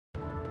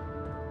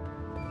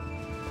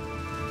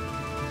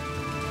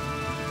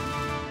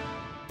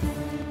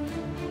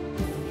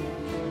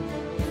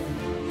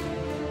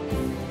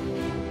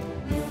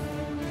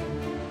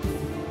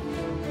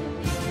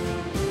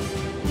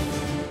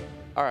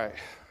All right.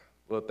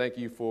 Well, thank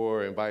you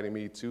for inviting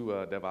me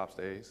to DevOps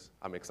Days.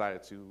 I'm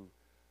excited to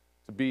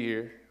be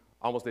here.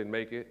 Almost didn't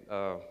make it.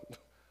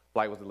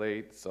 Flight was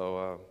delayed,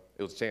 so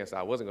it was a chance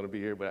I wasn't going to be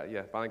here, but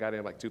yeah, finally got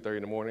in like 2:30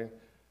 in the morning.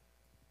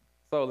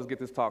 So let's get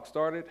this talk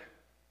started.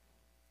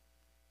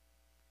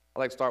 I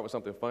like to start with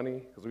something funny,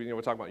 because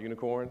we're talking about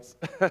unicorns.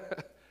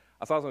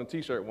 I saw this on a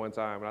t-shirt one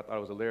time, and I thought it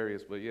was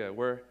hilarious, but yeah,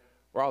 where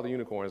are all the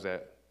unicorns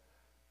at?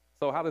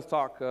 So how this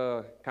talk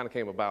kind of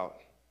came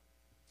about.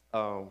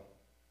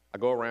 I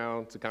go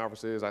around to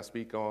conferences, I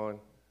speak on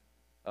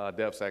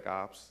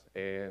DevSecOps,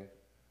 and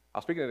I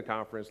was speaking at a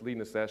conference,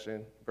 leading a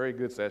session, very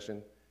good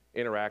session,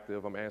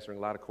 interactive. I'm answering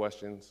a lot of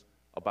questions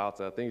about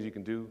things you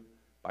can do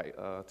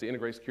to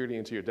integrate security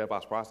into your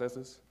DevOps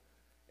processes.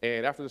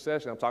 And after the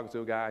session, I'm talking to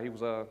a guy. He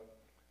was, I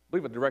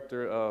believe, a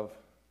director of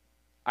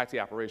IT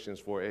operations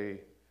for a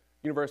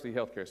university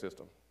healthcare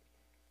system.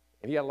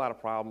 And he had a lot of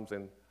problems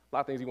and a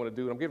lot of things he wanted to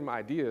do. And I'm giving him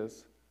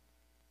ideas,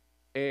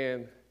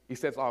 and he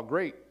said, it's all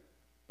great,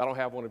 but I don't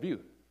have one of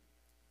you.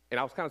 And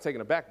I was kind of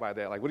taken aback by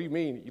that. Like, what do you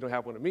mean you don't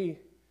have one of me? And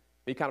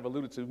he kind of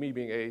alluded to me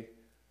being a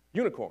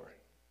unicorn.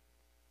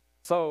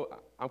 So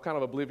I'm kind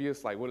of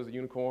oblivious, like, what is a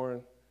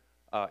unicorn?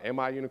 Am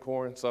I a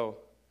unicorn? So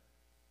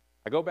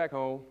I go back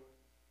home,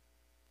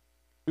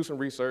 do some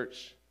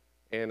research,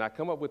 and I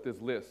come up with this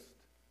list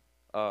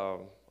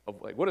of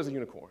like, what is a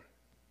unicorn?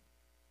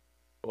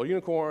 Well, a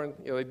unicorn,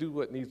 they do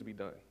what needs to be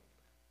done.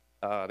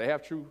 They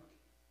have true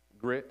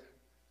grit.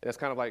 And that's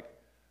kind of like,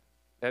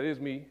 that is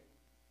me.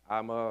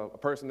 I'm a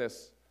person that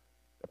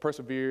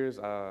perseveres.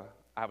 I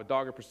have a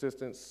dogged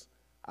persistence.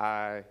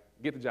 I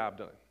get the job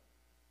done.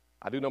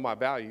 I do know my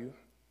value.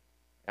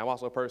 I'm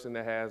also a person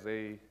that has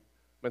a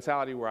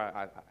mentality where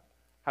I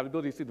have the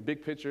ability to see the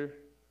big picture,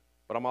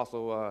 but I'm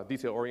also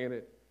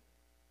detail-oriented.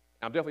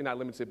 I'm definitely not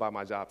limited by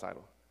my job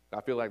title.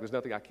 I feel like there's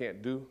nothing I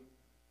can't do.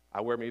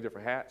 I wear many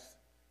different hats,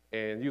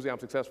 and usually I'm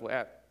successful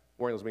at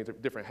wearing those many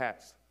different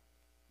hats.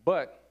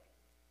 But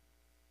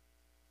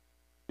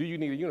do you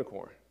need a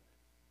unicorn?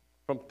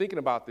 From thinking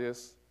about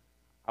this,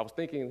 I was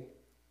thinking,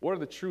 what are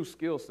the true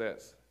skill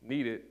sets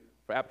needed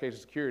for application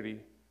security,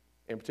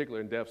 in particular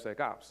in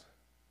DevSecOps?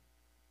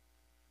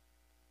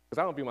 Because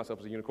I don't view myself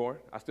as a unicorn.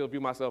 I still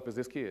view myself as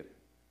this kid.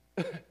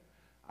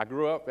 I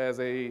grew up as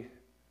a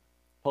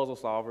puzzle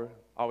solver,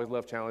 always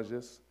loved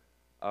challenges.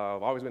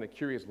 I've always been a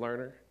curious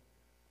learner.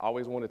 I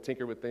always wanted to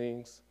tinker with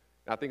things.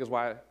 And I think it's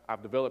why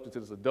I've developed into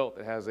this adult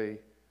that has a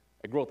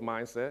growth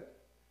mindset.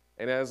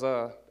 And as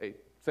I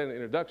said in the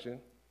introduction,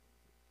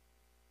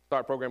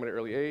 start programming at an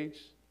early age,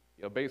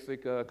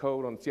 basic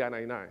code on the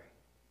TI-99.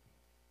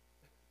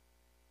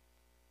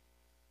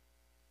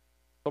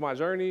 So my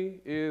journey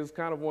is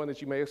kind of one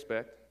that you may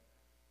expect.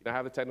 I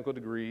have the technical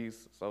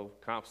degrees, so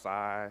comp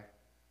sci.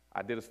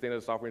 I did a stint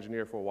as a software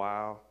engineer for a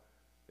while.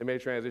 Then made a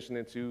transition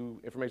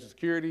into information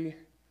security.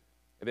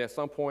 And then at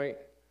some point,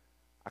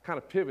 I kind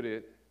of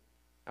pivoted.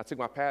 I took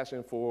my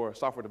passion for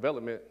software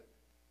development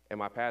and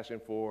my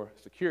passion for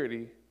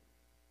security,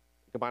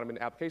 and combined them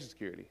into application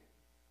security.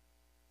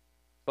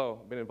 So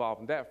I've been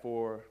involved in that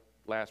for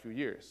the last few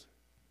years.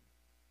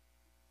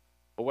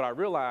 But what I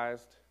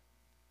realized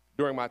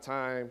during my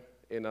time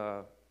in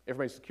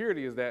information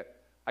security is that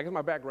I guess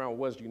my background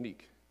was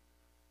unique.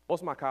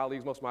 Most of my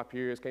colleagues, most of my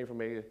peers came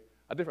from a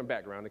different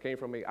background. They came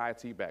from an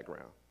IT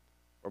background,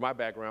 where my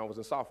background was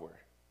in software.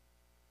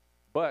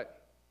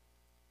 But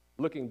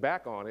looking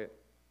back on it,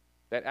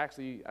 that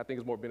actually I think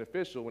is more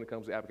beneficial when it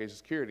comes to application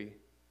security,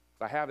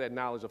 because I have that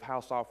knowledge of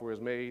how software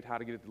is made, how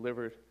to get it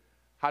delivered,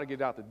 how to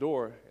get it out the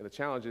door, and the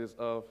challenges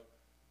of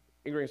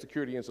integrating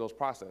security into those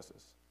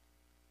processes.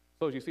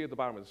 So as you see at the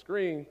bottom of the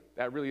screen,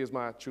 that really is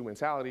my true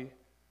mentality.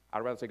 I'd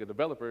rather take a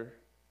developer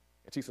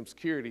and teach some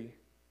security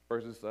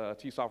versus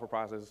teach software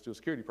processes to a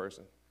security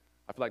person.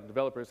 I feel like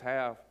developers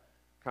have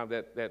kind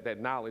of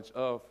that knowledge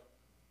of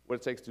what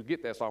it takes to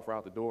get that software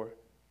out the door,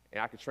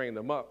 and I could train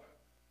them up,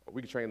 or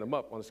we could train them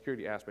up on the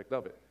security aspect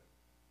of it.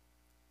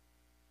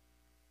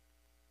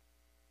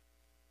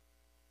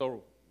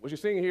 So what you're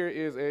seeing here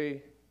is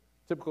a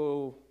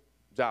typical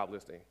job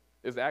listing.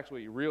 It's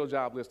actually a real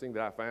job listing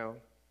that I found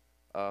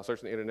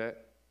searching the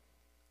internet.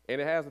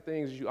 And it has the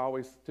things you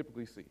always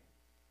typically see.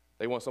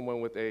 They want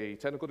someone with a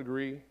technical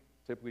degree,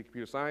 typically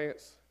computer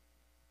science,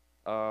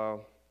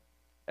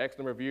 X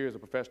number of years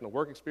of professional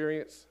work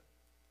experience,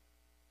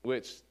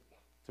 which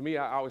to me,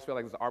 I always feel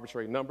like it's an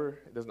arbitrary number.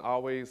 It doesn't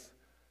always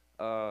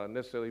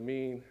necessarily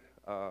mean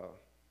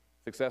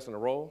success in a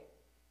role.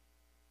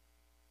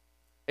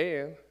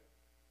 And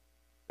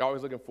you're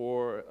always looking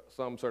for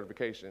some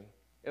certification.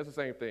 It's the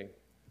same thing.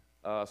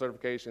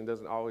 Certification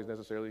doesn't always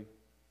necessarily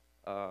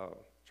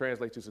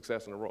translate to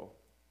success in a role.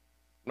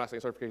 I'm not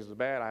saying certifications are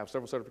bad. I have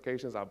several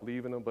certifications. I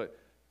believe in them, but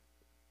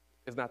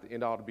it's not the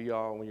end-all to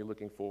be-all when you're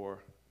looking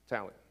for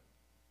talent.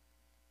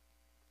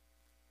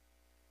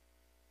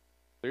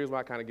 So here's why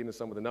I kind of get into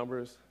some of the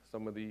numbers,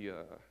 some of the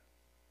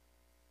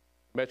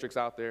metrics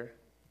out there.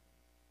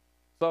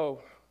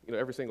 So,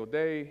 every single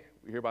day,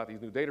 we hear about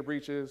these new data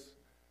breaches,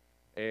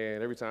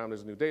 and every time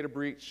there's a new data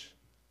breach,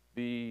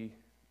 the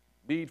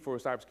need for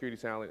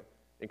cybersecurity talent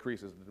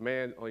increases. The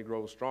demand only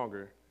grows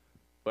stronger,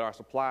 but our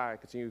supply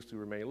continues to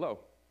remain low.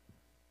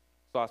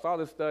 So I saw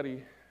this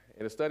study,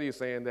 and the study is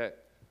saying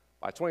that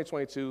by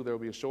 2022, there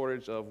will be a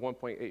shortage of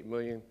 1.8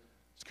 million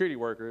security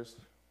workers.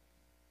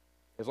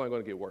 It's only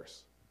going to get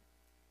worse.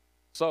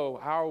 So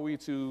how are we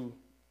to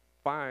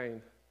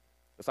find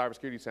the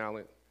cybersecurity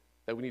talent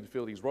that we need to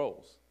fill these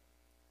roles?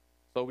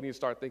 So we need to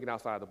start thinking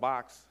outside the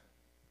box,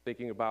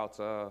 thinking about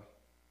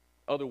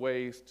other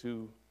ways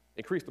to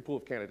increase the pool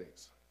of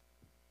candidates.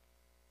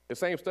 The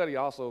same study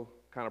also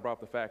kind of brought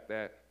up the fact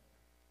that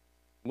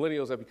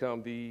millennials have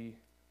become the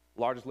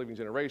largest living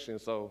generation,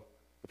 so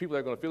the people that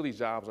are going to fill these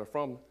jobs are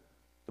from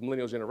the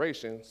millennial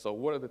generation. So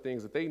what are the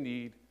things that they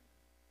need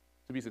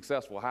to be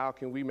successful? How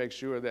can we make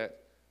sure that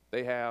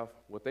they have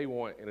what they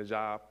want in a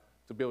job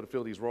to be able to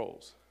fill these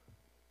roles?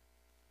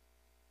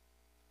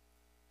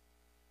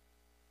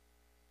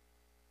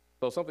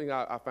 So something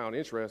I found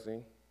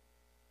interesting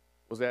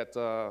was that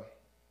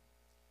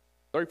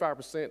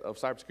 35% of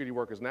cybersecurity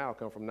workers now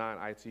come from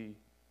non-IT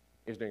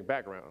engineering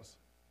backgrounds.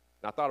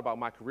 And I thought about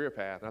my career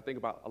path, and I think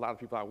about a lot of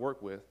people I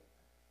worked with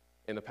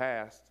in the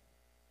past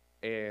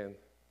and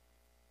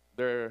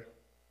their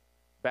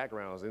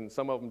backgrounds, and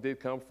some of them did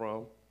come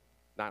from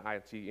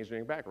non-IT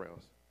engineering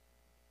backgrounds.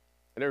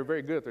 And they were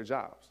very good at their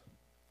jobs.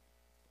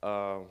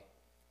 I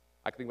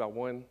can think about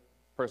one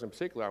person in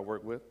particular I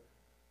worked with,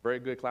 very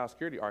good cloud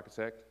security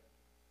architect,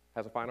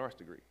 has a fine arts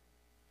degree.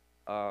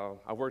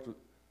 I worked with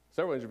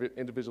several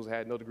individuals who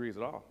had no degrees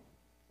at all,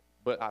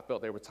 but I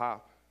felt they were at the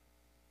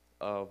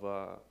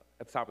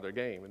top of their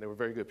game, and they were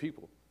very good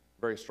people,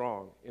 very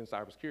strong in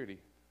cybersecurity.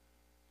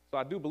 So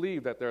I do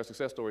believe that there are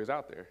success stories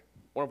out there.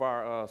 One of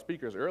our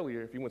speakers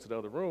earlier, if you went to the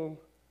other room,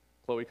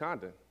 Chloe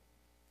Condon,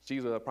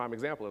 she's a prime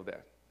example of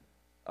that.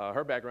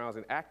 Her background is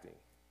in acting,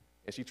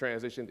 and she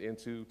transitioned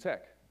into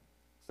tech,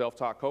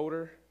 self-taught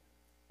coder,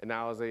 and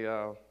now is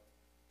a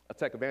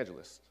tech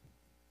evangelist,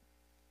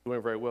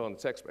 doing very well in the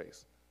tech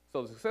space.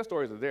 So the success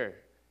stories are there,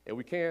 and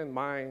we can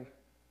mine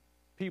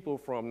people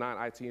from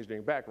non-IT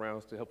engineering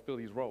backgrounds to help fill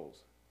these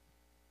roles.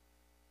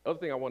 The other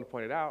thing I want to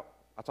point out,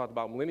 I talked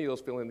about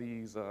millennials filling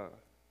these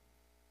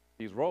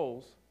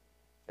roles,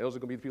 and those are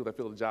going to be the people that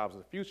fill the jobs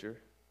of the future.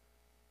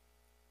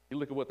 You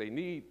look at what they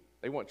need,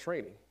 they want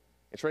training,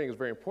 and training is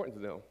very important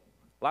to them.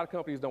 A lot of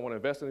companies don't want to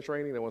invest in the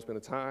training, they want to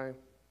spend the time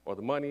or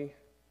the money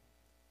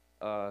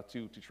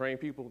to train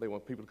people. They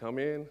want people to come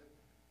in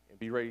and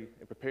be ready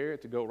and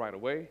prepared to go right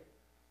away.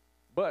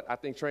 But I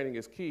think training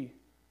is key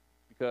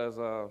because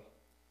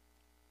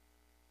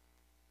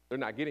they're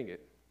not getting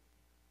it.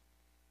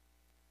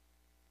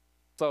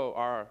 So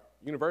our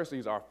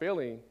universities are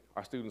failing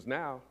our students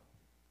now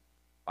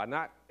by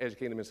not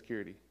educating them in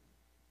security.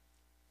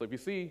 So if you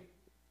see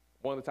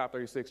one of the top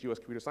 36 US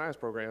computer science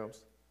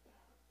programs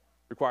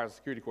requires a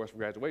security course for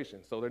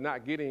graduation. So they're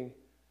not getting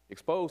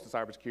exposed to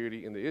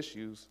cybersecurity and the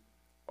issues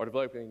or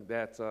developing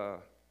that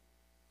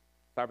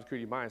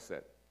cybersecurity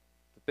mindset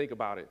to think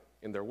about it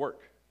in their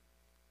work.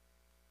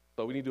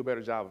 So we need to do a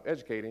better job of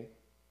educating.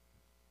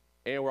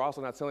 And we're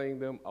also not telling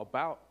them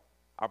about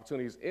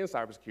opportunities in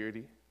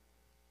cybersecurity.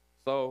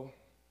 So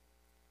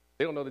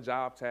they don't know the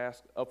job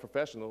tasks of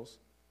professionals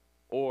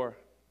or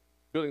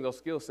building those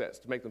skill sets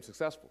to make them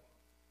successful.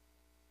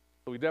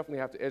 So we definitely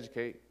have to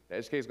educate. The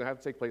education is going to have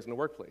to take place in the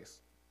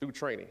workplace through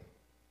training.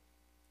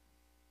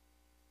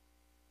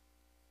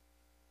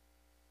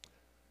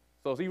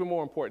 So it's even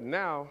more important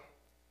now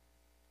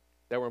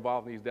that we're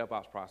involved in these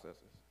DevOps processes.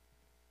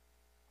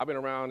 I've been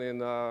around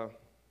in a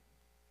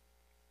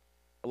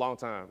long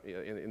time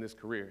in this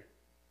career.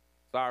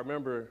 So I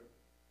remember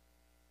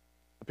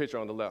the picture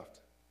on the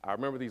left. I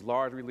remember these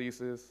large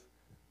releases.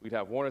 We'd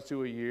have one or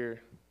two a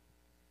year,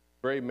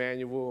 very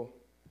manual,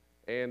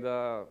 and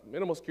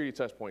minimal security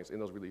touch points in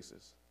those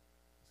releases.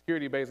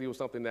 Security basically was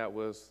something that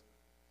was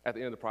at the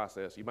end of the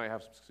process. You might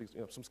have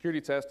some security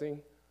testing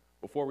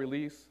before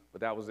release,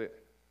 but that was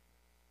it.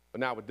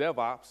 But now with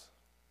DevOps,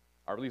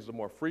 our releases are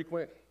more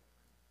frequent,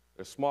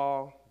 they're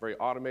small, very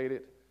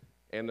automated,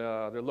 and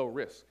they're low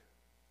risk.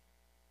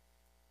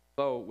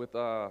 So with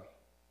the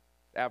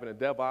advent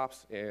of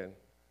DevOps and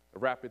the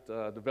rapid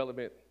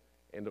development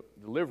and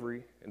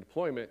delivery and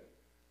deployment,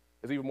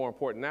 it's even more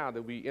important now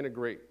that we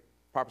integrate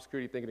proper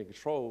security thinking and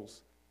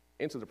controls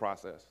into the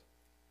process.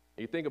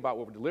 And you think about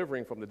what we're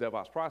delivering from the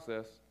DevOps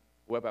process,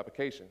 web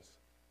applications.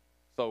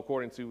 So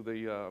according to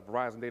the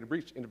Verizon Data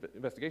Breach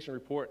Investigation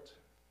Report,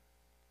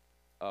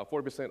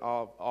 40%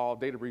 of all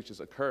data breaches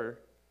occur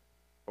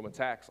from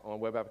attacks on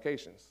web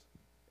applications.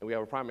 And we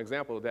have a prime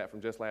example of that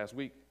from just last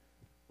week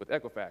with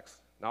Equifax.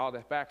 Now all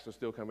the facts are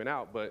still coming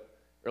out, but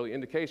early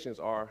indications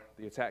are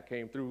the attack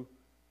came through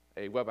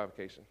a web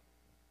application.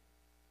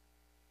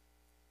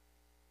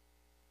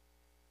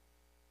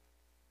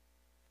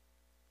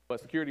 But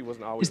security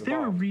wasn't always involved.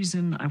 Is there a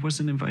reason I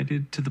wasn't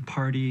invited to the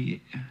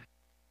party?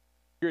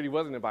 Security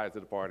wasn't invited to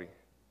the party.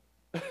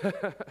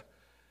 And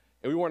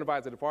we weren't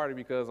invited to the party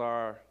because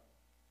our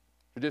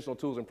traditional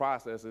tools and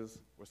processes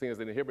were seen as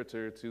an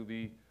inhibitor to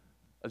the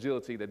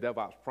agility that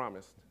DevOps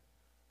promised.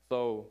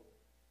 So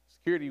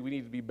security, we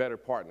need to be better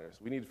partners.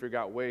 We need to figure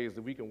out ways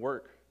that we can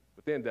work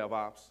within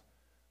DevOps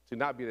to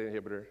not be the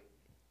inhibitor.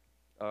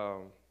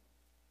 So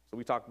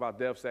we talked about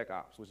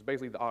DevSecOps, which is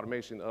basically the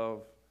automation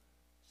of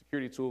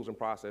security tools and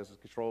processes,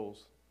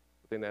 controls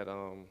within that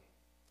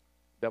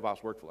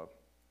DevOps workflow.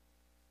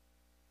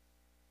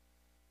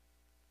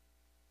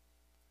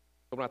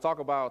 So when I talk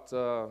about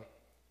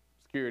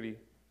security,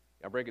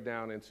 I break it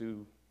down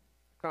into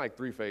kind of like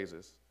 3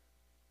 phases: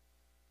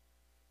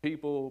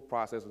 people,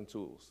 process, and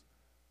tools.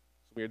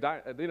 So when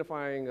you're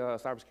identifying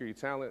cybersecurity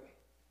talent,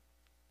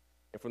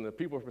 and from the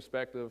people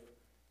perspective,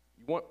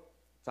 you want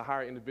to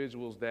hire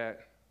individuals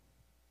that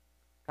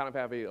kind of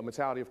have a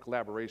mentality of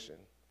collaboration.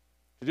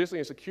 Traditionally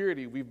in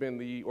security, we've been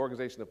the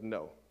organization of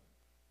no.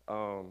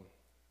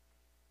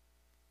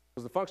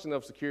 Because the function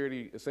of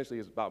security essentially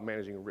is about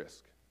managing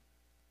risk.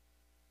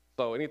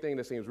 So anything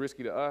that seems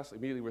risky to us,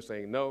 immediately we're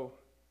saying no.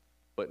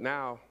 But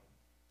now,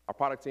 our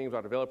product teams,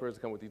 our developers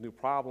come with these new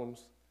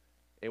problems,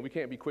 and we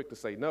can't be quick to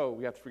say no.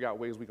 We have to figure out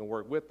ways we can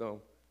work with them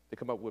to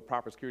come up with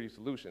proper security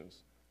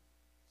solutions.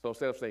 So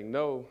instead of saying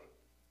no,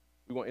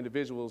 we want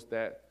individuals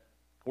that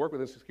can work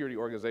with a security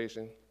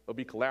organization, but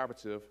be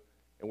collaborative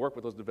and work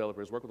with those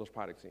developers, work with those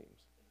product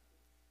teams.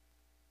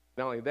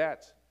 Not only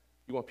that,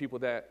 you want people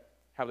that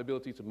have the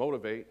ability to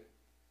motivate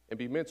and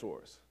be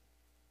mentors.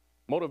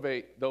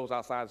 Motivate those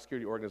outside the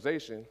security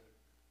organization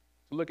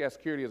to look at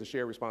security as a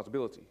shared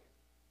responsibility.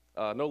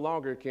 No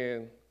longer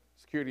can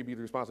security be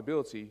the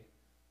responsibility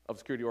of the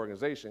security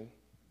organization. It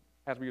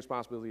has to be the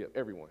responsibility of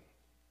everyone.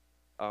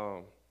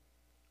 When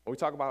we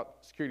talk about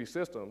security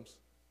systems,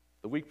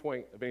 the weak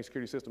point of any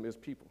security system is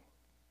people.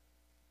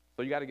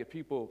 So you got to get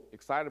people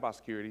excited about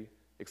security,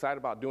 excited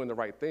about doing the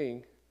right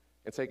thing,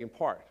 and taking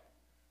part.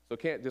 So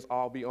it can't just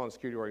all be on the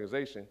security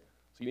organization.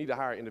 So you need to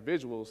hire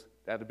individuals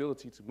that have the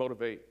ability to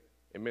motivate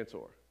and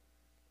mentor,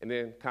 and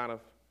then kind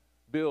of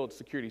build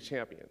security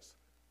champions,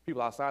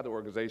 people outside the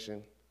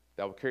organization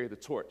that will carry the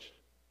torch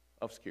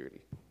of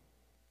security.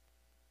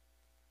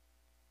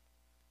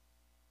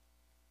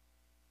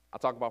 I'll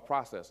talk about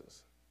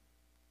processes.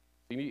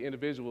 You need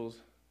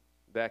individuals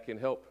that can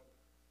help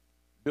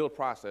build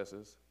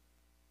processes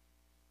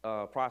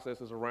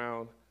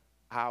around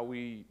how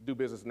we do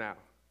business now,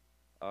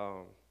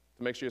 to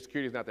make sure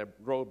security is not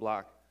that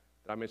roadblock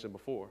that I mentioned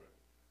before.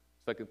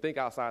 So I can think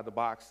outside the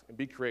box and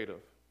be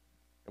creative.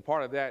 And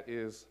part of that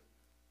is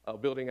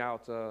building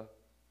out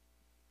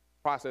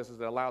processes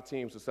that allow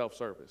teams to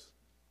self-service.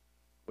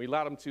 When you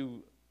allow them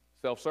to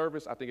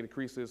self-service, I think it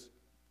increases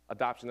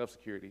adoption of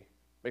security,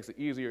 makes it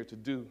easier to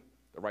do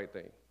the right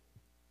thing.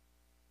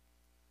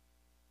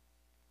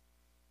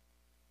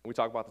 When we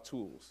talk about the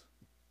tools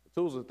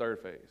are the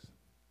 3rd phase.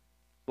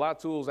 A lot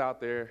of tools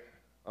out there,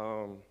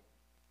 a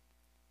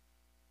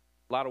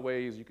lot of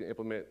ways you can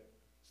implement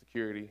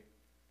security.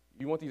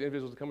 You want these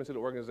individuals to come into the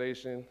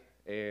organization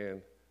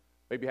and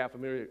maybe have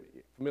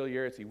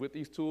familiarity with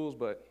these tools,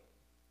 but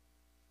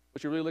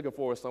what you're really looking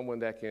for is someone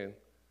that can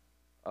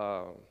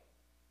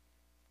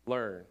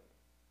learn,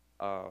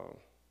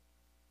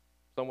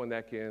 someone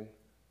that can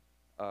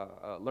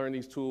learn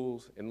these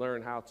tools and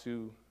learn how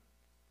to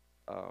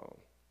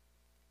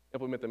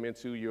implement them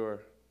into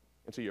your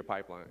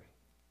pipeline.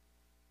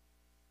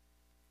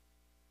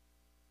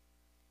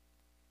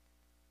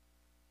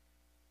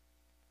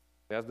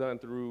 That's done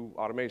through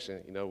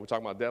automation. You know, we're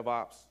talking about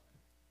DevOps,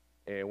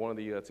 and one of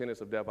the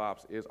tenets of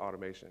DevOps is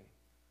automation.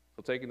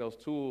 So taking those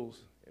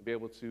tools and be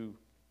able to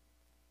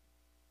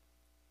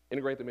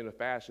integrate them in a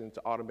fashion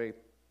to automate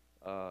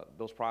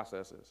those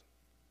processes.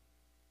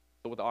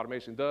 So what the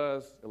automation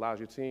does, it allows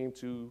your team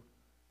to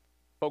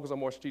focus on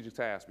more strategic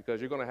tasks, because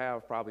you're going to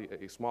have probably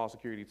a small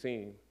security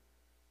team.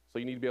 So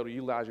you need to be able to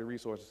utilize your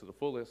resources to the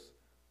fullest.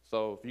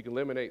 So if you can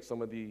eliminate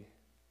some of the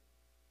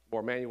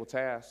more manual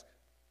tasks,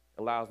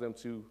 it allows them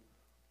to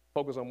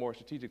focus on more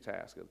strategic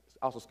tasks. It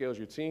also scales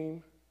your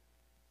team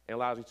and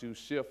allows you to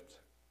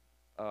shift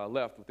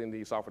left within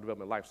the software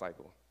development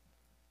lifecycle.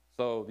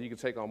 So you can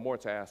take on more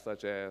tasks,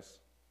 such as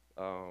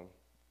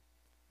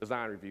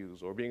design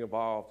reviews or being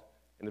involved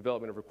in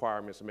development of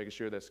requirements and making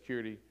sure that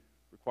security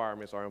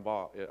requirements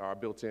are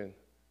built in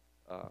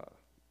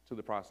to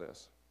the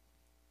process.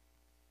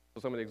 So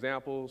some of the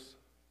examples,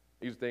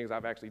 these are things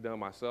I've actually done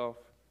myself.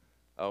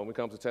 When it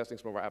comes to testing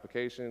some of our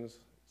applications,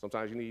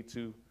 sometimes you need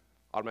to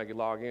automatically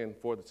log in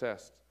for the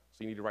test.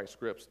 So you need to write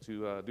scripts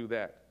to do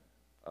that.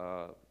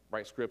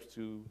 Write scripts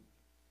to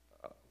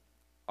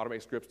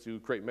automate scripts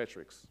to create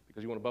metrics,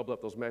 because you want to bubble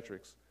up those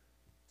metrics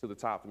to the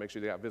top to make sure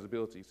they got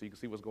visibility so you can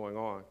see what's going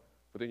on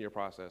within your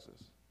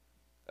processes.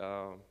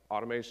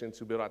 Automation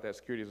to build out that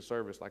security as a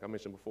service, like I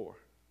mentioned before.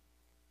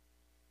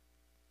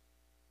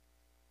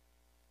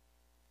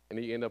 And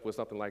then you end up with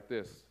something like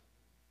this,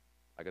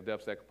 like a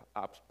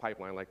DevSecOps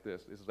pipeline like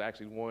this. This is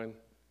actually one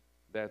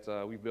that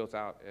we built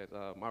out at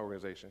my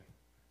organization,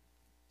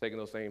 taking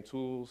those same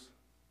tools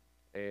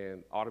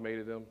and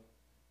automated them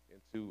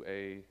into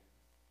a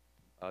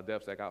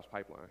DevSecOps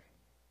pipeline.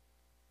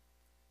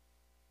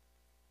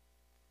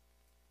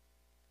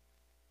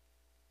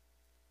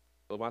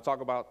 So when I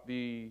talk about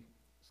the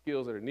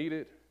skills that are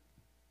needed,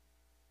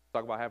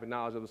 Talk about having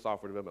knowledge of the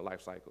software development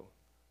lifecycle.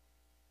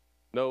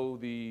 Know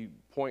the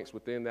points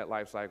within that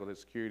lifecycle that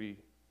security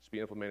should be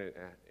implemented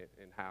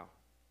and how,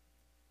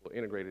 or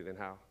integrated and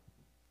how.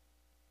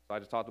 So I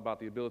just talked about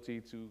the ability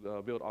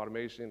to build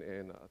automation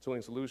and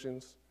tooling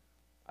solutions.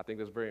 I think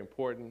that's very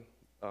important,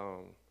 be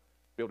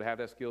able to have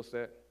that skill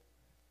set.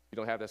 If you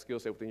don't have that skill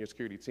set within your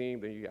security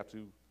team, then you have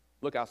to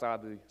look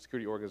outside the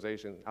security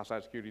organization, outside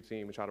the security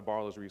team, and try to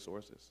borrow those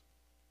resources.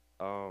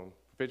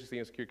 Proficiency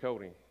in secure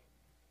coding.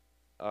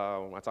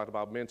 I talked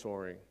about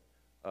mentoring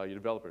your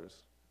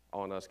developers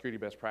on security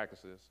best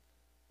practices.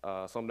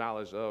 Some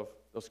knowledge of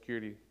those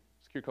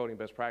secure coding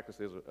best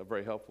practices are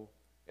very helpful,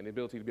 and the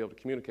ability to be able to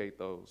communicate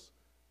those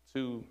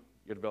to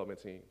your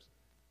development teams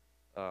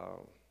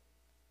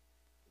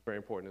is very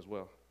important as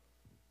well.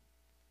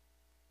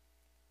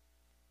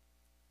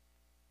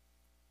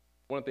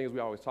 One of the things we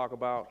always talk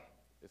about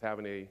is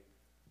having a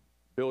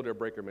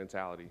builder-breaker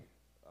mentality.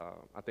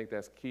 I think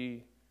that's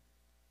key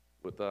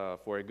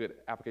for a good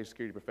application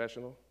security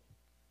professional.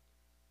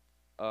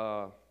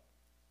 So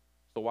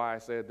why I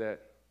said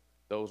that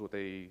those with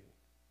a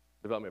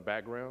development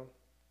background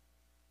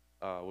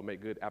will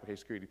make good application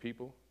security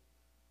people.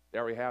 They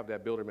already have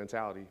that builder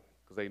mentality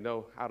because they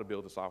know how to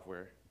build the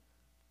software.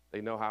 They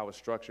know how it's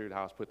structured,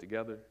 how it's put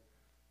together.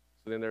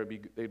 So then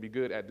they'd be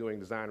good at doing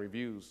design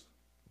reviews,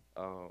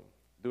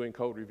 doing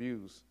code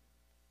reviews.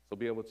 So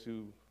be able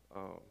to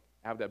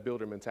have that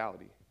builder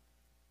mentality.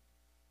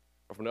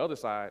 But from the other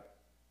side,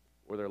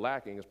 where they're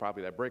lacking is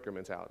probably that breaker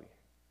mentality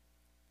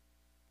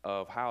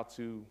of how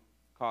to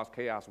cause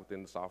chaos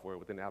within the software,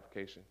 within the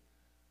application,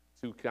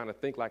 to kind of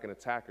think like an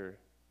attacker,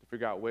 to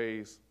figure out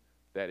ways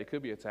that it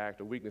could be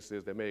attacked or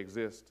weaknesses that may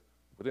exist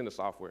within the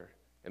software.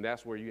 And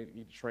that's where you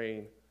need to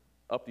train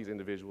up these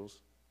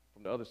individuals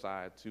from the other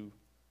side to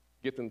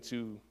get them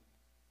to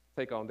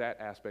take on that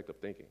aspect of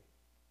thinking.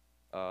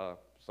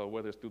 So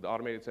whether it's through the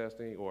automated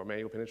testing or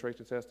manual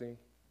penetration testing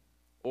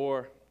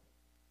or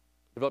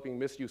developing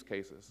misuse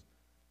cases,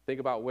 think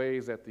about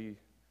ways that the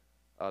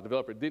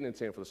developer didn't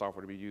intend for the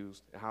software to be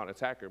used and how an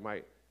attacker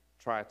might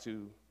try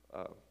to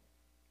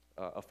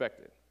affect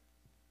it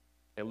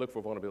and look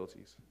for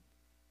vulnerabilities.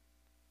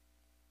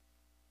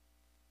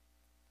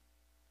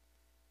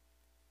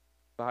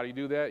 So how do you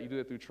do that? You do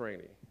it through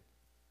training.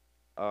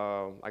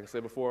 Like I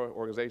said before,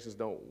 organizations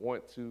don't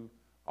want to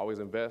always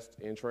invest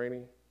in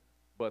training,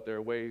 but there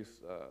are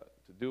ways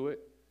to do it,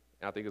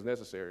 and I think it's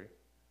necessary.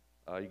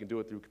 You can do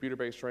it through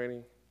computer-based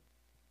training.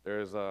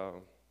 There's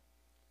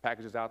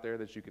packages out there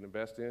that you can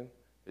invest in,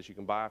 that you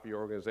can buy for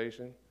your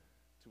organization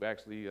to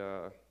actually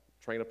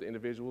train up the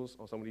individuals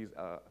on some of these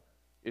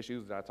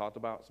issues that I talked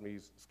about, some of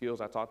these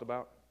skills I talked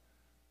about.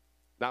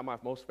 Not my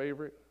most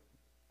favorite.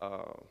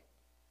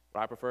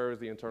 What I prefer is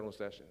the internal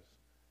sessions.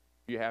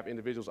 If you have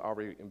individuals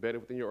already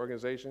embedded within your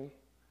organization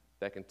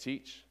that can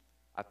teach,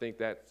 I think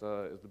that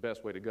is the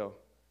best way to go.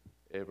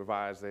 It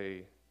provides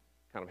a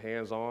kind of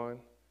hands-on,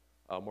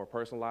 more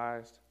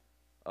personalized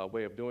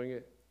way of doing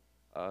it.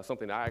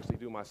 Something that I actually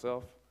do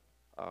myself.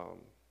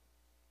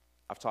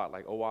 I've taught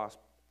like OWASP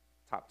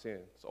Top 10.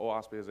 So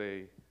OWASP is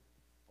a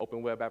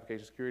open web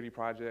application security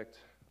project.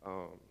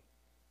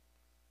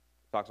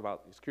 Talks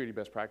about security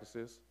best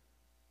practices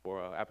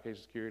for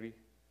application security.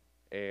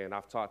 And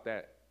I've taught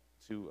that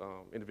to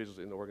individuals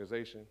in the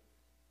organization.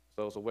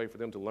 So it's a way for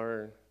them to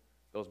learn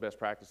those best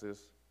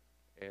practices.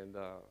 And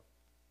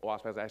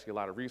OWASP has actually a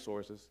lot of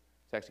resources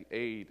to actually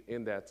aid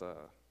in that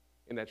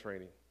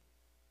training.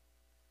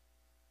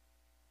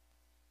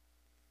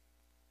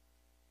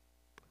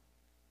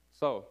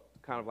 So, to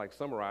kind of like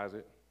summarize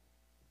it,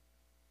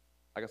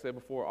 like I said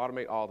before,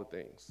 automate all the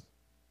things.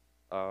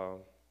 Like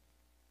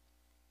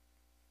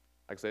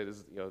I said, this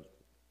is,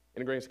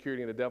 integrating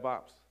security into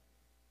DevOps,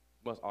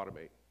 must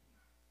automate.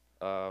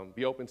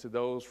 Be open to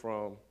those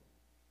from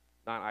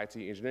non-IT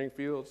engineering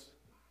fields,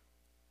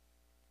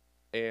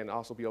 and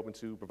also be open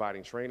to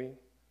providing training.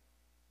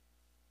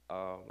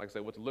 Like I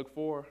said, what to look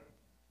for,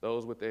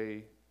 those with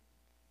a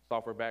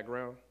software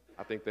background,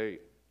 I think they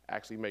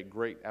actually make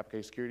great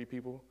application security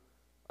people.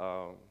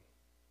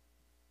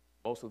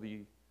 Most of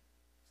the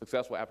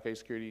successful application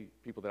security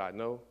people that I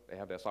know, they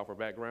have that software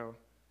background.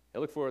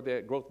 And look for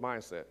that growth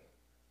mindset.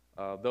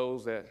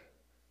 Those that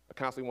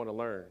constantly want to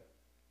learn,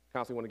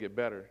 constantly want to get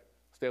better,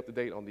 stay up to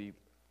date on the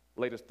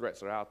latest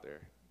threats that are out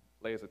there,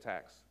 latest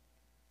attacks.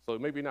 So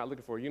maybe you're not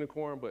looking for a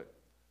unicorn, but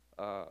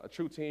a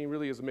true team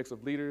really is a mix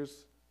of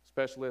leaders,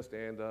 specialists,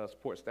 and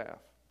support staff.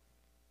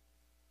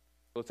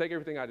 So take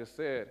everything I just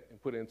said and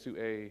put it into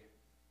a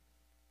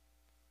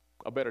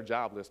better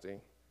job listing.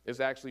 It's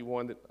actually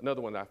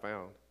another one that I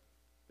found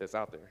that's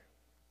out there.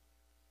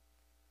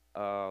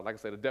 Like I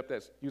said, adept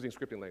at using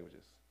scripting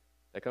languages.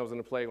 That comes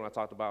into play when I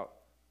talked about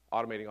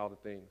automating all the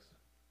things.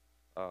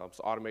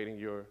 So automating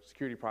your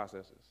security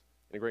processes,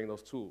 integrating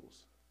those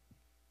tools.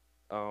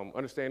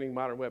 Understanding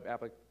modern web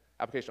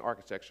application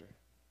architecture,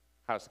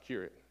 how to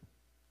secure it.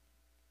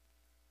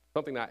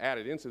 Something that I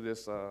added into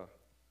this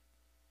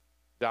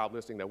job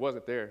listing that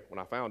wasn't there when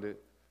I found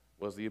it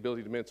was the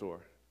ability to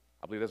mentor.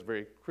 I believe that's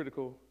very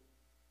critical,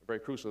 very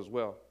crucial as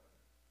well.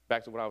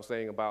 back to what I was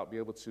saying about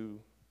being able to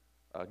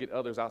get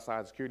others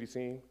outside the security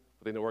team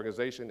within the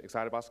organization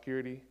excited about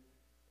security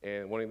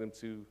and getting them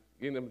to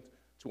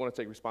want to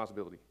take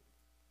responsibility.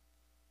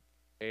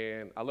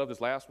 And I love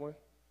this last one,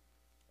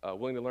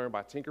 willing to learn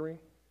by tinkering.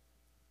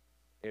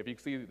 And if you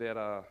can see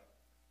that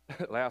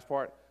last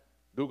part,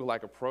 Google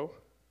like a pro.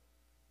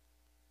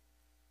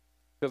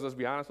 Because let's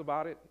be honest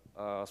about it,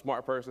 a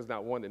smart person is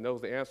not one that knows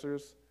the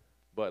answers,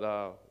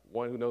 but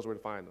one who knows where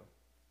to find them.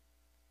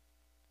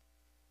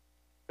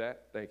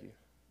 Thank you.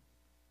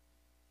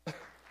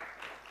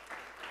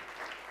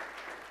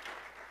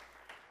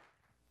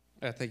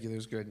 Thank you, that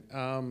was good.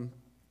 One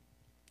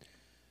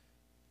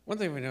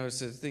thing we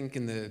noticed is I think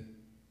in the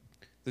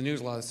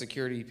news, a lot of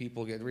security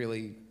people get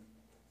really,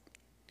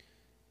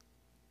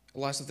 a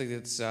lot of something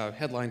that's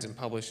headlines and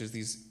published is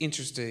these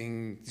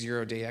interesting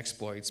zero-day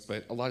exploits,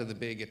 but a lot of the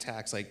big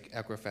attacks like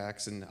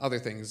Equifax and other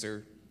things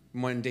are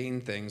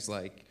mundane things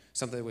like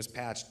something that was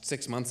patched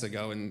 6 months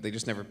ago and they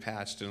just never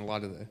patched, and a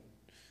lot of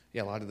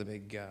the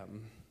big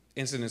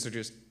incidents are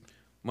just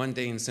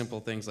mundane, simple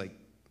things like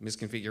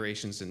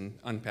misconfigurations and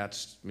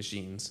unpatched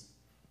machines.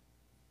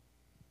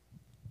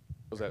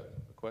 Was that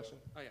a question?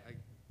 Oh,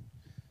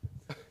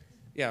 yeah.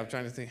 Yeah, I'm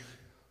trying to think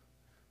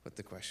what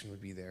the question would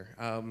be there.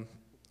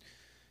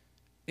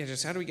 Yeah,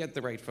 just how do we get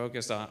the right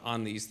focus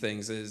on these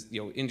things is,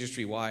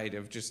 industry-wide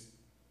of just,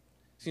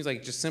 seems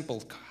like just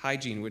simple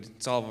hygiene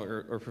would solve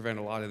or prevent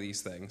a lot of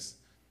these things.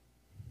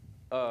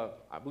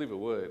 I believe it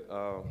would.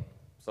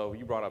 So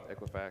you brought up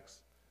Equifax.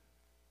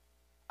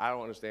 I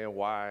don't understand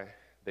why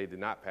they did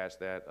not patch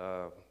that.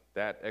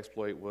 That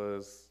exploit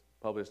was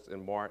published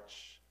in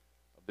March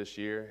of this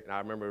year, and I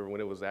remember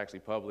when it was actually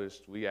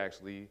published, we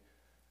actually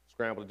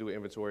scrambled to do an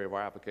inventory of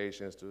our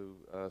applications to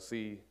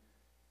see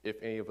if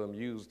any of them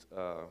used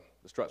the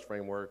Struts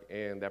framework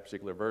and that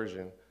particular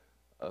version.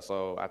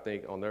 So I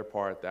think on their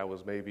part, that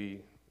was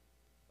maybe,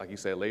 like you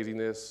said,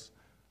 laziness,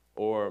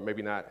 or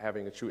maybe not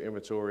having a true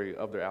inventory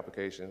of their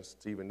applications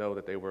to even know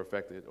that they were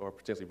affected or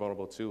potentially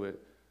vulnerable to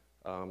it.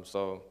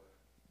 So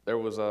there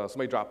was,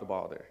 somebody dropped the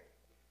ball there.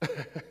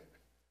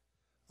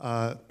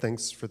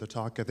 Thanks for the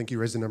talk. I think you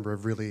raised a number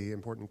of really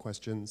important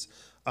questions.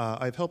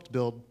 I've helped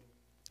build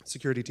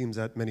security teams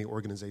at many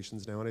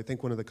organizations now, and I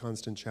think one of the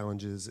constant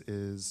challenges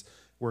is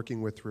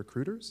working with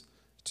recruiters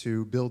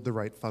to build the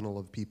right funnel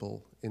of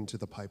people into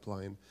the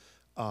pipeline.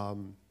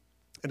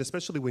 And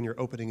especially when you're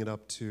opening it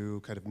up to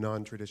kind of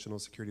non-traditional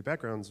security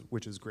backgrounds,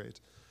 which is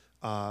great.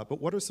 But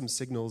what are some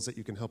signals that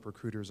you can help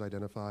recruiters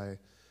identify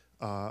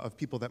of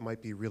people that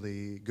might be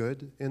really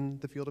good in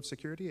the field of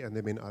security and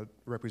they may not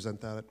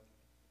represent that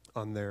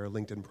on their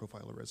LinkedIn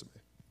profile or resume?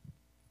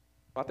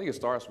 I think it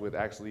starts with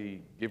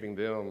actually giving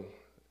them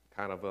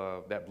kind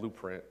of that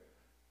blueprint.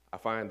 I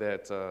find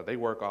that they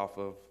work off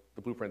of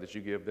the blueprint that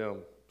you give them.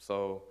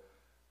 So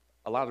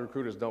a lot of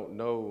recruiters don't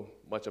know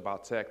much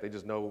about tech. They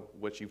just know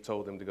what you've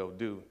told them to go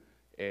do.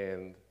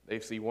 And they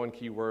see one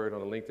keyword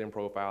on a LinkedIn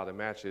profile that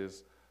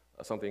matches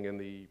something in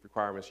the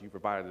requirements you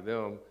provided to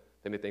them,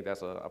 then they think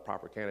that's a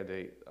proper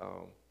candidate.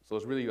 So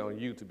it's really on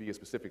you to be as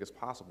specific as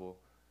possible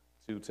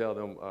to tell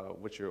them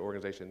what your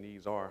organization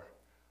needs are.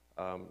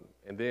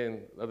 And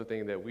then the other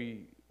thing that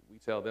we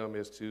tell them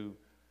is to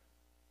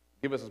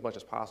give us as much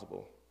as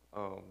possible.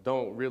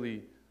 Don't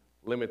really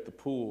limit the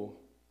pool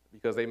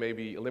because they may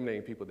be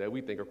eliminating people that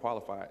we think are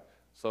qualified.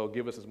 So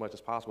give us as much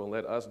as possible and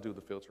let us do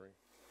the filtering.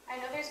 I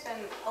know there's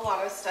been a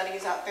lot of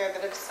studies out there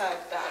that have said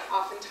that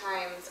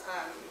oftentimes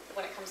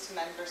when it comes to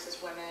men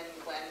versus women,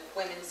 when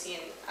women see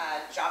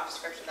a job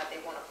description that they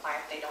won't apply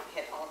if they don't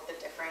hit all of the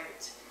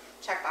different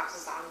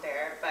checkboxes on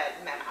there, but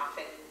men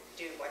often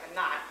do more than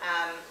not.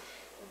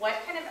 What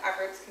kind of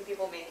efforts can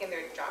people make in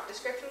their job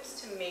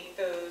descriptions to make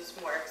those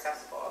more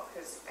accessible?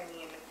 Because, I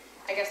mean,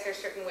 I guess there's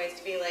certain ways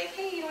to be like,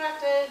 hey, you don't have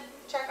to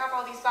check off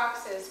all these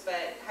boxes,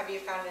 but have you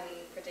found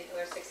any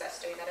particular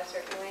success doing that a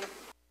certain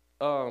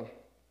way?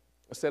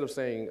 Instead of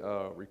saying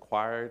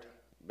required,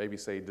 maybe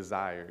say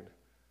desired.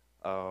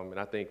 And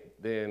I think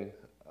then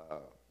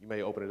you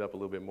may open it up a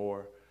little bit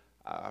more.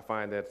 I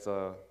find that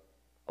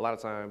a lot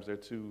of times they're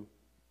too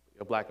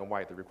black and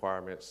white, the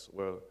requirements.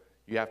 Well,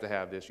 you have to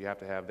have this, you have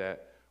to have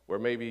that. Where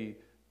maybe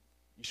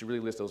you should really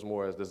list those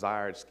more as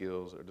desired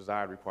skills or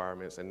desired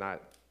requirements and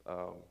not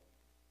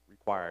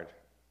required.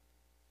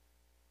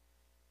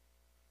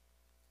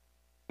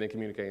 And then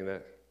communicating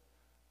that,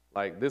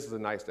 like, this is a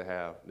nice to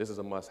have, this is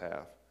a must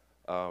have,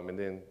 and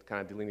then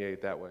kind of delineate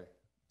it that way.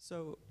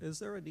 So is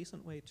there a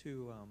decent way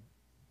to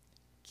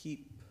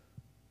keep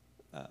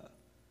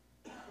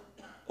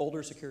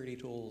older security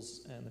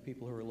tools and the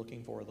people who are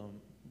looking for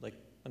them, like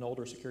an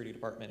older security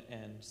department,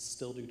 and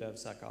still do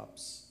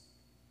DevSecOps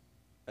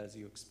as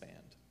you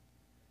expand?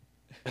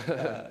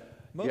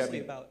 Mostly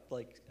about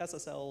like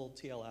SSL,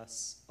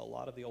 TLS, a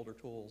lot of the older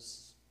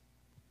tools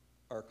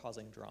are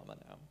causing drama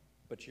now,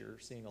 but you're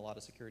seeing a lot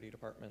of security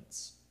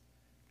departments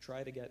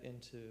try to get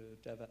into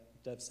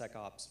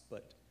DevSecOps,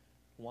 but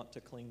want to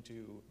cling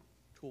to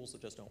tools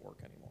that just don't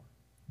work anymore.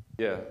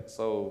 Yeah,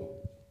 so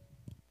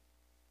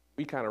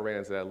we kind of ran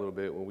into that a little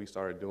bit when we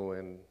started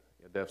doing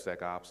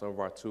DevSecOps. Some of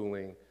our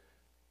tooling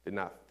did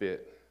not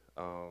fit.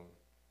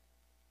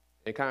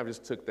 And kind of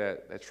just took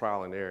that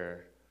trial and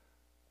error.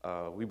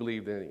 We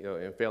believed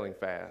in failing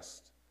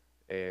fast,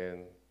 and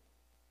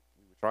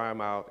we would try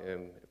them out,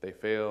 and if they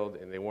failed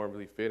and they weren't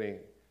really fitting,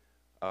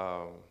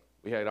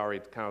 we had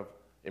already kind of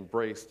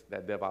embraced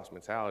that DevOps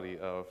mentality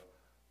of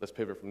let's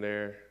pivot from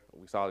there.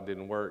 We saw it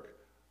didn't work.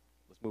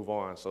 Let's move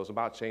on. So it's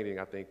about changing,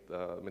 I think,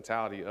 the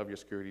mentality of your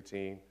security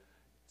team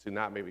to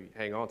not maybe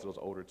hang on to those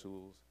older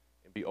tools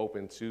and be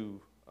open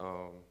to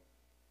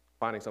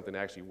finding something that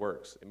actually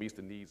works and meets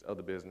the needs of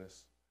the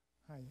business.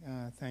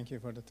 Hi, thank you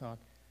for the talk.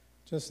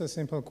 Just a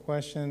simple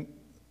question.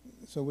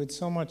 So with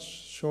so much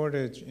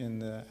shortage in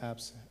the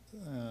apps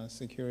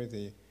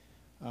security,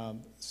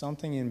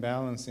 something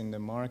imbalance in the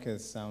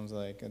market sounds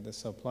like the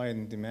supply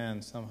and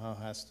demand somehow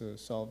has to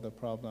solve the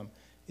problem.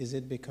 Is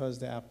it because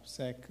the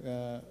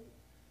AppSec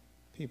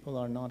people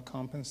are not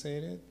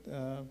compensated?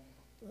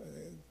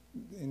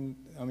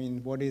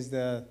 What is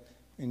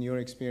in your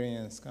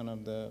experience, kind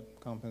of the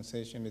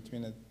compensation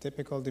between a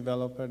typical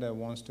developer that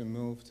wants to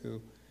move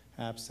to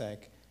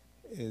AppSec?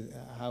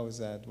 How does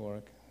that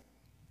work?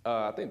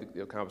 I think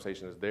the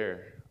conversation is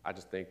there. I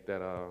just think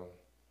that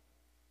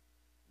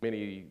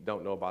many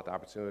don't know about the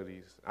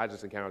opportunities. I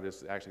just encountered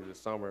this actually this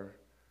summer.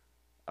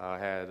 I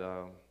had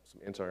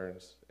some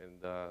interns,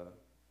 and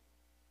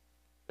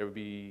there would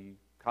be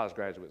college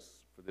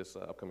graduates for this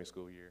upcoming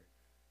school year,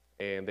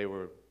 and they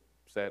were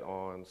set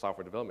on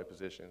software development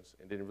positions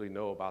and didn't really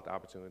know about the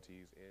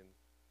opportunities in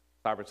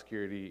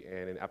cybersecurity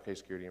and in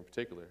application security in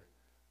particular.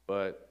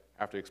 But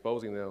after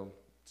exposing them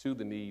to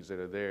the needs that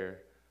are there,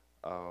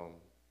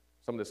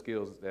 some of the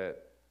skills that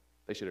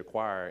they should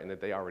acquire and that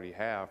they already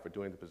have for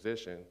doing the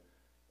position,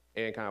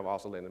 and kind of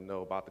also letting them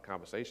know about the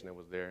conversation that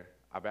was there,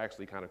 I've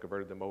actually kind of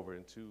converted them over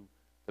into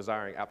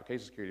desiring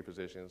application security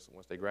positions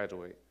once they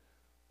graduate.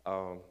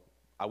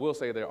 I will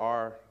say there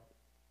are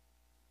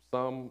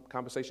some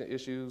compensation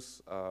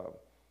issues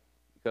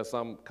because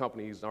some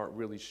companies aren't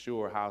really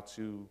sure how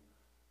to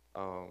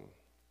kind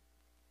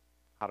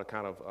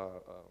of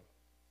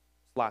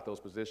slot those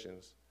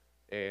positions,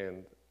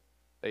 and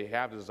they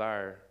have the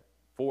desire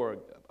for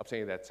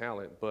obtaining that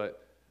talent,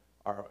 but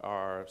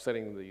are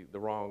setting the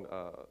wrong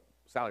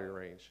salary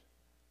range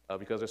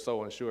because they're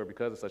so unsure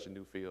because it's such a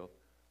new field.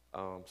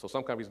 So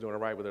some companies are doing it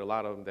right, but there are a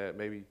lot of them that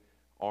maybe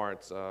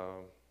aren't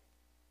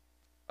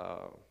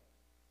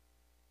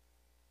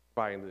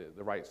providing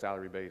the right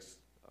salary base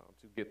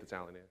to get the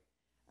talent in.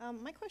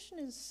 My question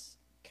is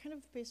kind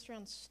of based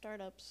around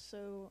startups.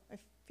 So I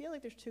feel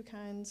like there's two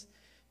kinds.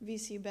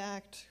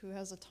 VC-backed, who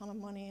has a ton of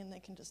money and they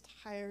can just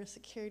hire a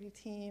security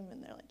team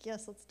and they're like,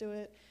 yes, let's do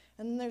it.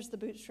 And then there's the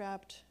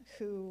bootstrapped,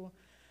 who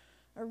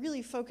are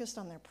really focused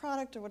on their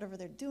product or whatever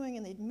they're doing,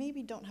 and they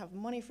maybe don't have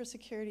money for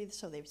security,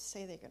 so they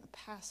say they're going to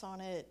pass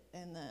on it,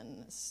 and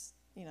then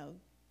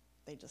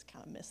they just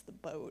kind of miss the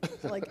boat.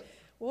 Like,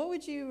 what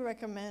would you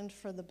recommend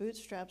for the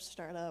bootstrap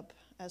startup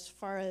as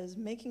far as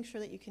making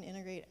sure that you can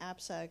integrate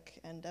AppSec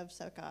and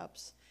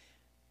DevSecOps?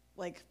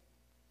 Like,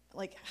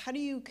 how do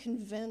you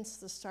convince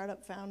the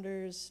startup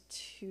founders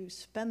to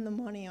spend the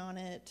money on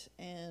it,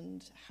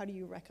 and how do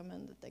you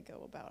recommend that they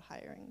go about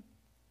hiring?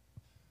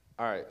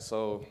 All right,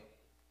 so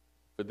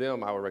for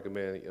them, I would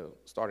recommend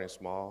starting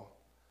small.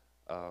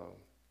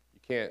 You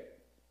can't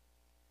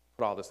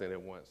put all this in at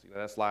once.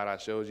 That slide I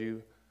showed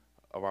you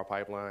of our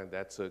pipeline,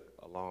 that took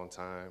a long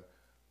time,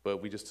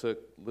 but we just took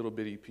little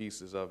bitty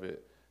pieces of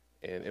it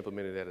and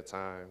implemented it at a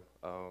time.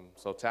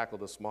 So tackle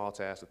the small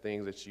tasks, the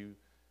things that you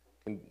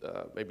can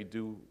maybe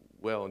do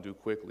well and do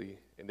quickly,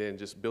 and then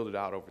just build it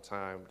out over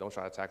time. Don't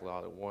try to tackle it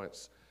all at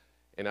once.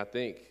 And I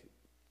think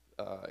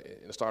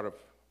in the startup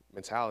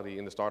mentality,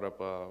 in the startup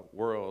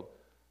world,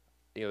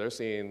 they're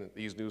seeing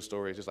these news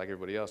stories just like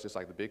everybody else, just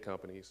like the big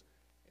companies.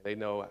 And they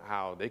know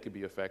how they could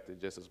be affected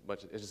just as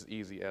much, it's just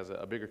easy as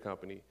a bigger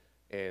company,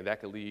 and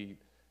that could lead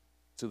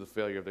to the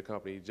failure of the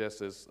company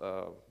just as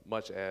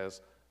much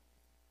as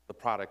the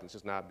product is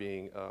just not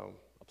being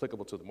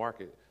applicable to the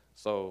market.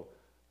 So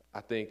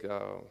I think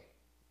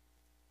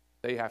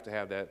they have to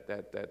have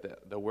the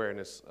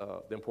awareness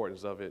of the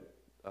importance of it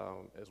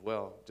as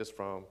well, just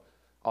from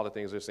all the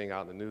things they're seeing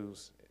out in the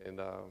news. And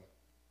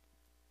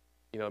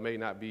it may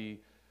not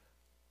be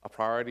a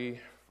priority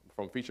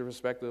from a feature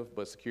perspective,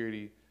 but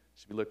security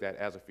should be looked at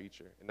as a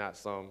feature and not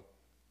some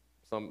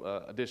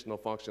additional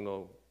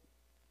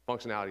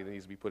functionality that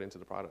needs to be put into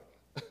the product.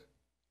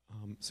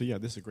 So yeah,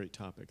 this is a great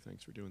topic.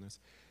 Thanks for doing this.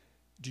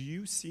 Do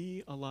you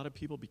see a lot of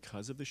people,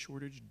 because of the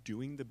shortage,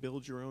 doing the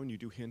build your own? You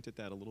do hint at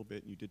that a little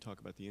bit, and you did talk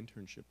about the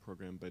internship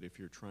program, but if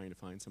you're trying to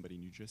find somebody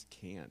and you just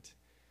can't,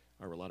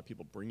 are a lot of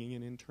people bringing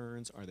in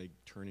interns? Are they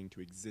turning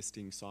to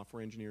existing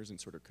software engineers and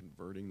sort of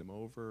converting them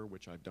over,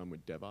 which I've done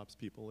with DevOps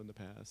people in the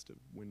past?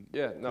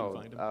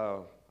 Find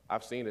them?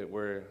 I've seen it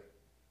where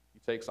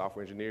you take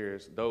software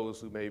engineers, those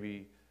who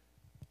maybe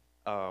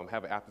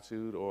have an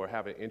aptitude or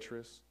have an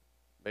interest,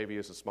 maybe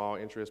it's a small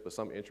interest, but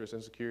some interest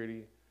in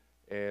security,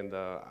 and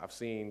I've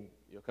seen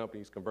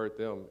companies convert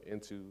them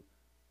into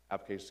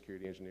application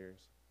security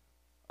engineers.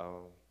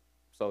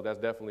 So that's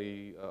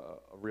definitely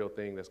a real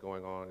thing that's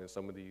going on in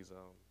some of these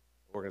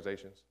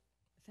organizations.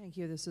 Thank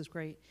you. This is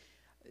great.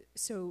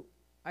 So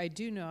I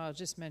do know, I'll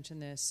just mention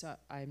this,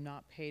 I'm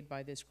not paid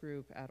by this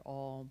group at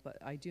all, but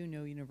I do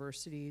know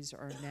universities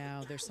are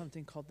now, there's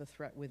something called the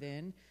Threat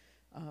Within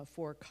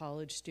for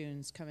college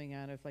students coming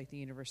out of like the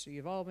University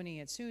of Albany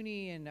at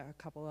SUNY and a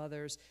couple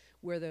others,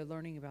 where they're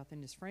learning about the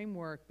NIST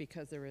framework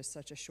because there is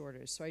such a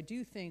shortage. So I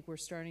do think we're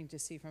starting to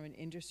see from an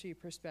industry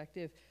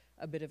perspective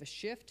a bit of a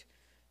shift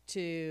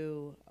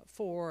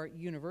for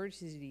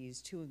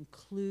universities to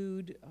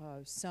include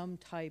some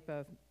type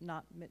of,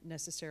 not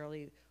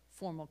necessarily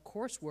formal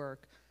coursework,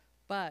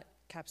 but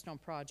capstone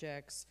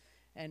projects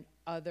and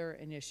other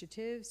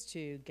initiatives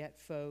to get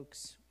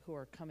folks who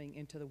are coming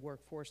into the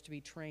workforce to be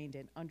trained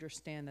and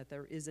understand that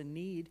there is a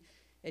need.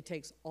 It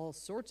takes all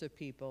sorts of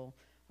people,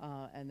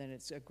 and then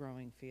it's a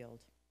growing field.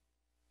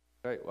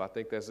 All right, well, I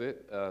think that's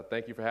it.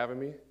 Thank you for having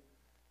me,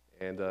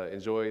 and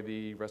enjoy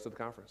the rest of the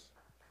conference.